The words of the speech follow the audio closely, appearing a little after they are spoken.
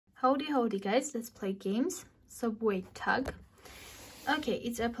Howdy guys, let's play games. Subway Tug. Okay,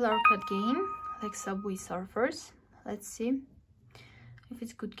 it's Apple Arcade game, like Subway Surfers. Let's see if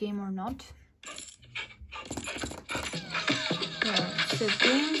it's a good game or not. Yeah,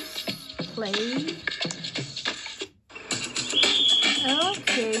 settings, play.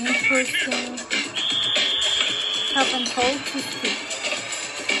 Okay, interesting. Tap and hold to speak.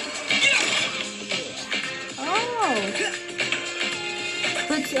 Yeah. Oh!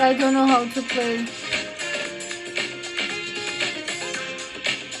 But I don't know how to play.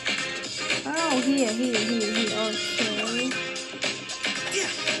 Oh, here. Okay.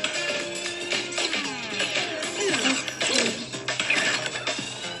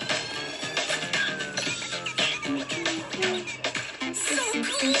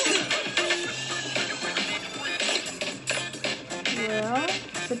 Well,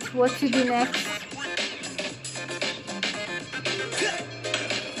 but what to do next?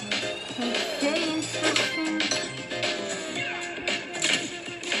 Okay, interesting.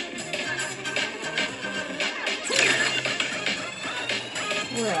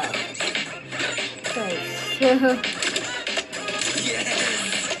 Well, okay, so...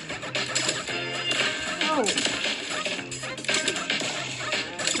 Oh.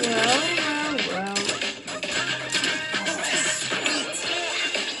 Well.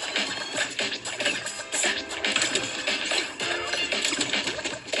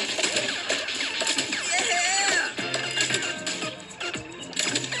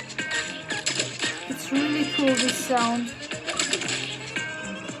 It's really cool, this sound.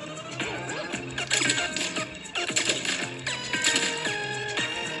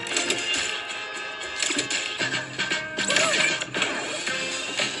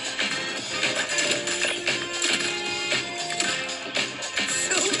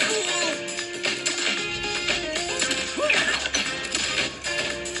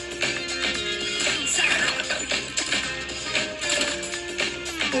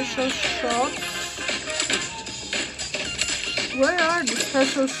 Special shots. Where are the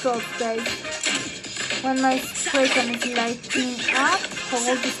special shots, guys? When my spray gun is lighting up,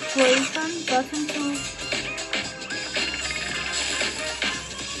 hold the spray gun button to...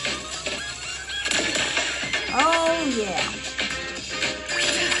 Oh yeah.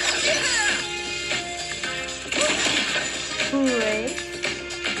 Hooray.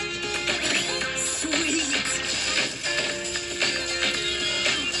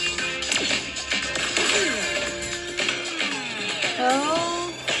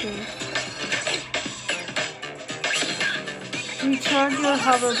 Okay. Recharge your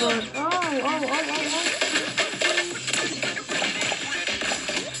hoverboard. Oh.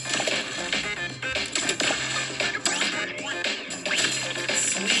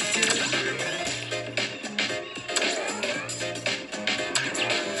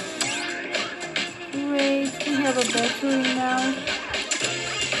 Great, we have a battery now.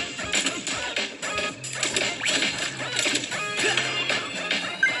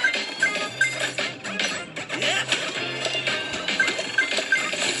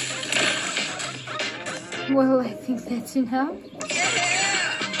 Well, I think that's enough.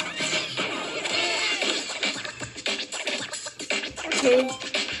 Okay.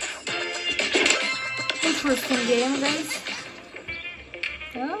 Interesting game, guys.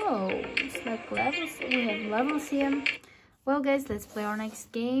 Oh, it's like levels. We have levels here. Well, guys, let's play our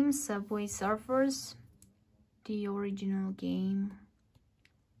next game, Subway Surfers. The original game.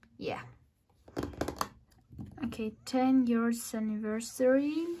 Yeah. Okay, 10 years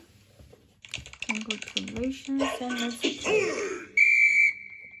anniversary. Congratulations, and let's play.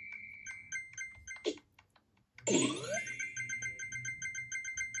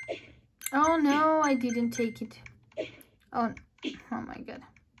 Oh no, I didn't take it. Oh my god.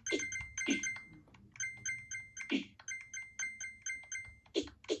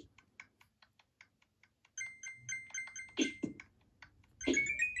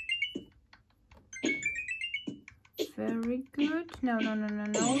 Very good. No.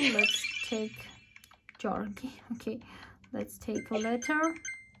 Let's take Georgie. Okay, let's take a letter.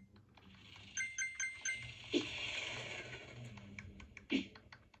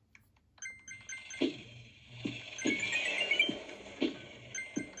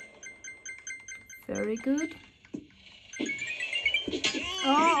 Very good.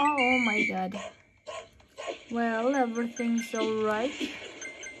 Oh my god. Well, everything's all right.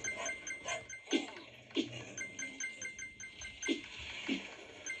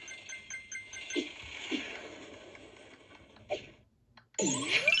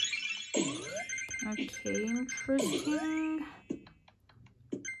 Okay, interesting.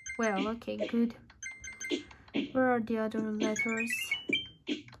 Well, okay, good. Where are the other letters?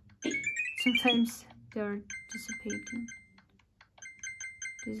 Sometimes they're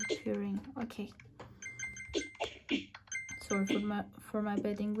disappearing. Okay. Sorry for my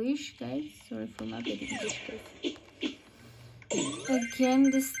bad English, guys. Sorry for my bad English, guys.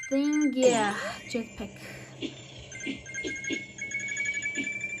 Again, this thing, yeah, jetpack.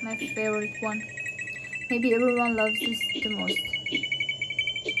 My favorite one. Maybe everyone loves this the most.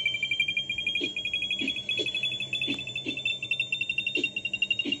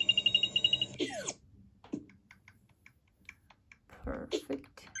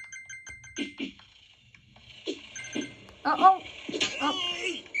 Perfect. Oh.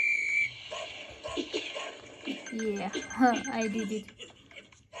 Yeah, I did it.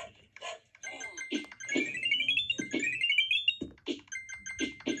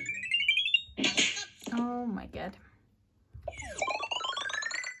 Oh my god.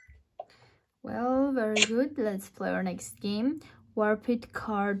 Well, very good. Let's play our next game. Warped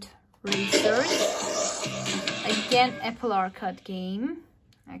Kart Racers. Again, Apple Arcade game.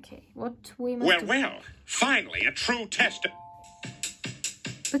 Okay, what we must do. Well, finally a true test.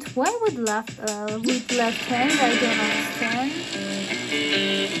 But why with left hand? I don't understand.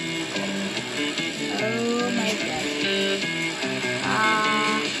 Oh my god.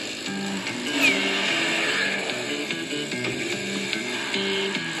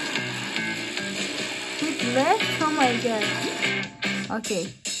 With left? Oh my god. Okay.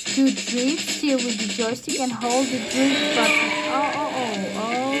 To drift, steer with the joystick and hold the drift button.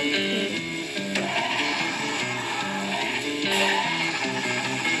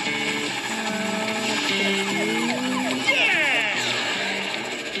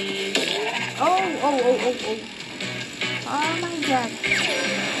 Okay. Oh my god.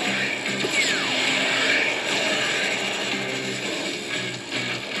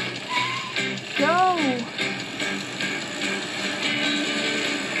 Go.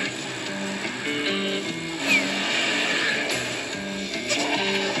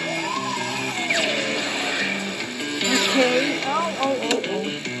 Okay. Oh.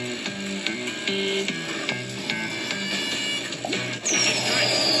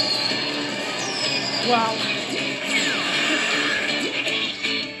 Wow.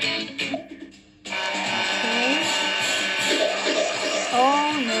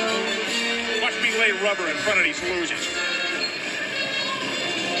 Oh no. Watch me lay rubber in front of these losers.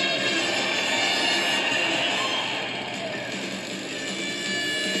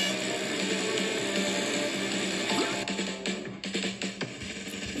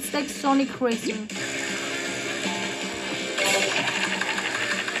 It's like Sonic Racing.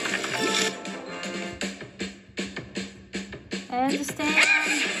 I understand.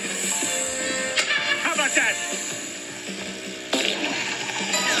 How about that?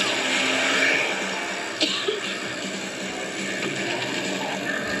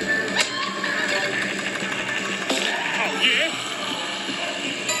 Oh, yeah?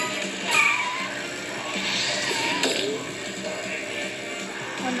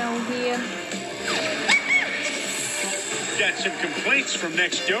 Oh no, here. Got some complaints from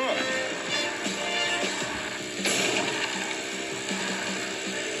next door.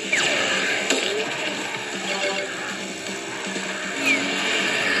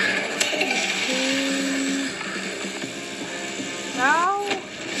 Now.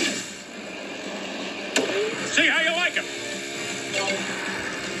 See how you like him.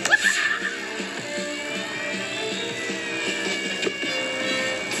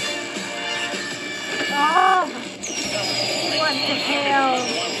 Oh, what the hell? You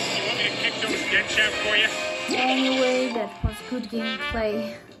want me to kick those dead chaps for you? Anyway, that was good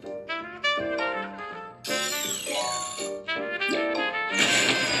gameplay.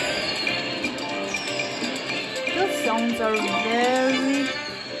 Those sounds are very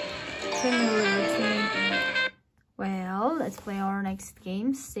familiar to me. Well, let's play our next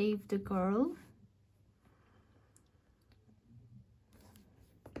game, Save the Girl.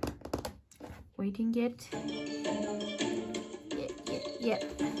 Waiting it. Yeah.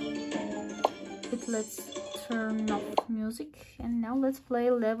 But let's turn off music. And now let's play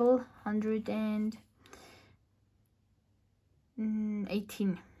level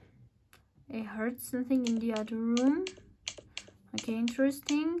 118. I heard something in the other room. Okay,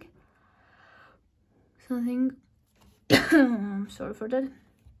 interesting. Something. I'm sorry for that.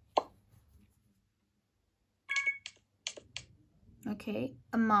 Okay,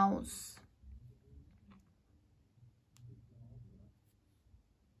 a mouse.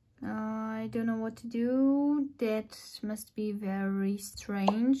 I don't know what to do. That must be very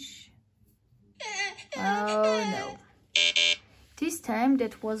strange. Oh no. This time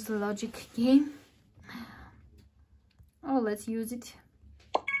that was the logic game. Oh, let's use it.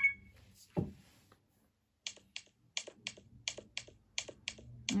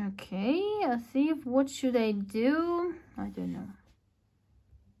 Okay, I'll see if what should I do? I don't know.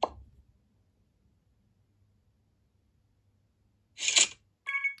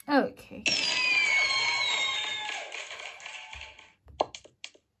 Okay.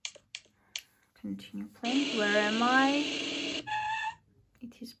 Continue playing. Where am I?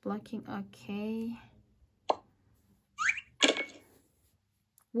 It is blocking. Okay.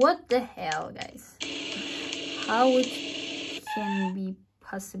 What the hell, guys? How it can be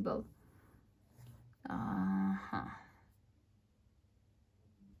possible?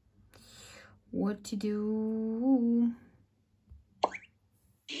 What to do?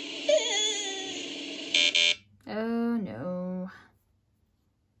 Oh no.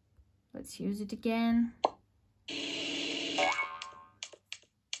 Let's use it again.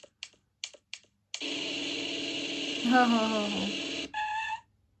 Oh,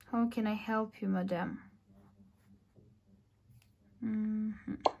 how can I help you, madam?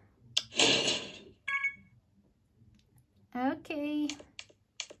 Okay,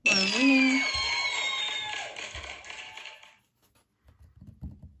 we're winning.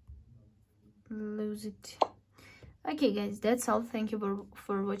 Lose it. Okay guys, that's all. Thank you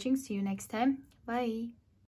for watching. See you next time. Bye.